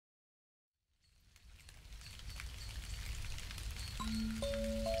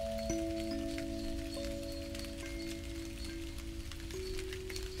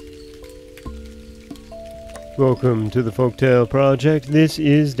Welcome to the Folktale Project. This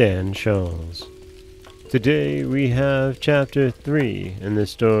is Dan Scholz. Today we have Chapter 3 in the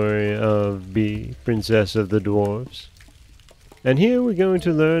story of Bee, Princess of the Dwarfs. And here we're going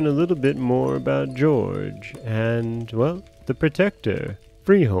to learn a little bit more about George and, well, the protector,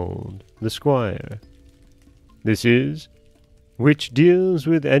 Freeheart, the squire. This is, which deals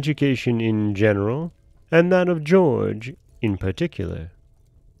with education in general, and that of George in particular.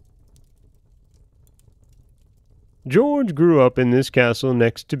 George grew up in this castle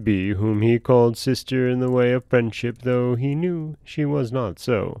next to Bee, whom he called sister in the way of friendship, though he knew she was not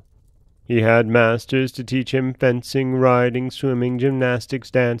so. He had masters to teach him fencing, riding, swimming,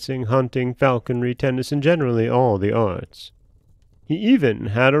 gymnastics, dancing, hunting, falconry, tennis, and generally all the arts. He even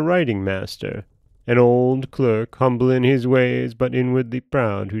had a writing master, an old clerk, humble in his ways but inwardly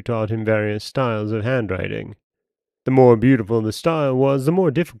proud, who taught him various styles of handwriting. The more beautiful the style was, the more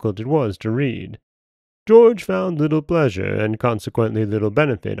difficult it was to read. George found little pleasure, and consequently little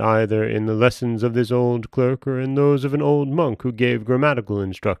benefit, either in the lessons of this old clerk or in those of an old monk who gave grammatical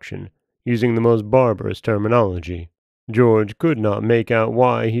instruction, using the most barbarous terminology. George could not make out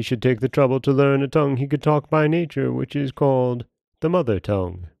why he should take the trouble to learn a tongue he could talk by nature, which is called the mother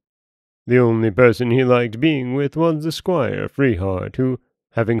tongue. The only person he liked being with was the squire, Freeheart, who,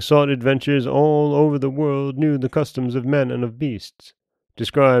 having sought adventures all over the world, knew the customs of men and of beasts,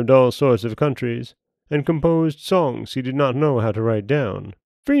 described all sorts of countries, and composed songs he did not know how to write down.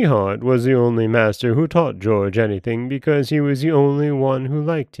 Freeheart was the only master who taught George anything, because he was the only one who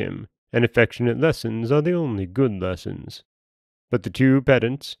liked him, and affectionate lessons are the only good lessons. But the two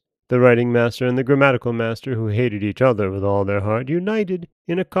pedants, the writing master and the grammatical master, who hated each other with all their heart, united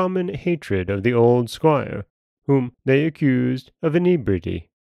in a common hatred of the old squire, whom they accused of inebriety.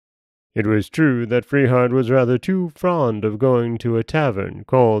 It was true that Freeheart was rather too fond of going to a tavern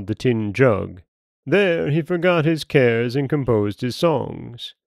called the Tin Jug. There he forgot his cares and composed his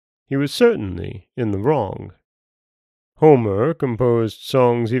songs. He was certainly in the wrong. Homer composed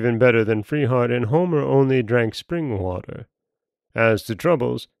songs even better than Freeheart, and Homer only drank spring water. As to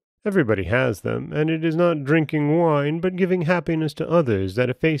troubles, everybody has them, and it is not drinking wine but giving happiness to others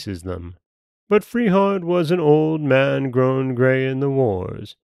that effaces them. But Freeheart was an old man grown grey in the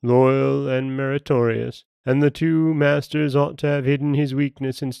wars, loyal and meritorious, and the two masters ought to have hidden his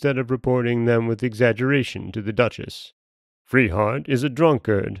weakness instead of reporting them with exaggeration to the Duchess. "Freeheart is a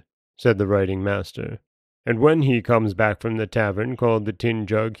drunkard," said the writing master, "and when he comes back from the tavern called the Tin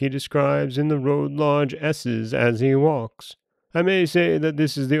Jug, he describes in the road large S's as he walks. I may say that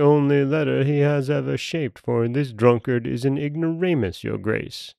this is the only letter he has ever shaped, for this drunkard is an ignoramus, your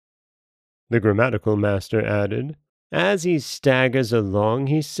grace." The grammatical master added, "As he staggers along,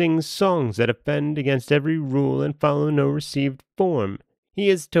 he sings songs that offend against every rule and follow no received form. He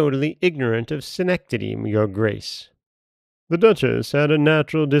is totally ignorant of synecdoche, your grace." The Duchess had a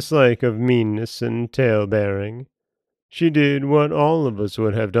natural dislike of meanness and tale-bearing. She did what all of us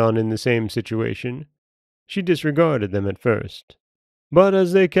would have done in the same situation. She disregarded them at first. But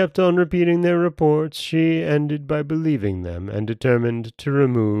as they kept on repeating their reports, she ended by believing them and determined to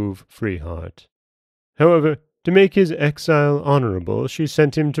remove Freeheart. However, to make his exile honorable, she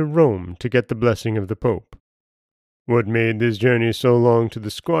sent him to Rome to get the blessing of the Pope. What made this journey so long to the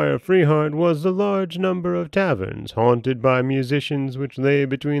squire Freeheart was the large number of taverns haunted by musicians which lay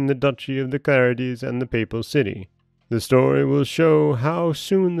between the Duchy of the Clarides and the Papal City. The story will show how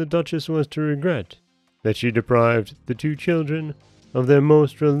soon the Duchess was to regret that she deprived the two children of their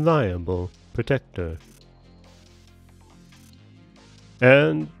most reliable protector.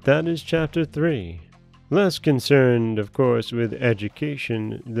 And that is Chapter 3. Less concerned, of course, with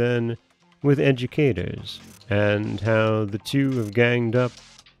education than with educators, and how the two have ganged up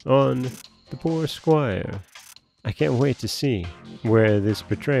on the poor squire. I can't wait to see where this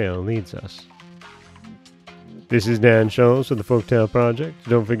betrayal leads us. This is Dan Scholz of the Folktale Project.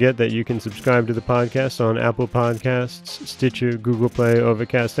 Don't forget that you can subscribe to the podcast on Apple Podcasts, Stitcher, Google Play,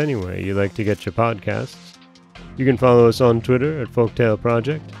 Overcast, anywhere you like to get your podcasts. You can follow us on Twitter at Folktale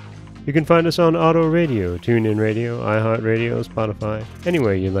Project. You can find us on Auto Radio, TuneIn Radio, iHeartRadio, Spotify,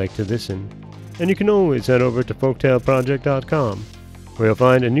 anywhere you like to listen. And you can always head over to folktaleproject.com, where you'll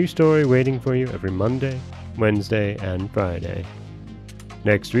find a new story waiting for you every Monday, Wednesday, and Friday.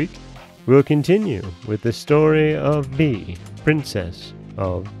 Next week, we'll continue with the story of Bee, Princess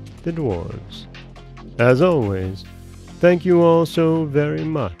of the Dwarves. As always, thank you all so very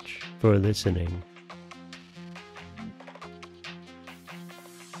much for listening.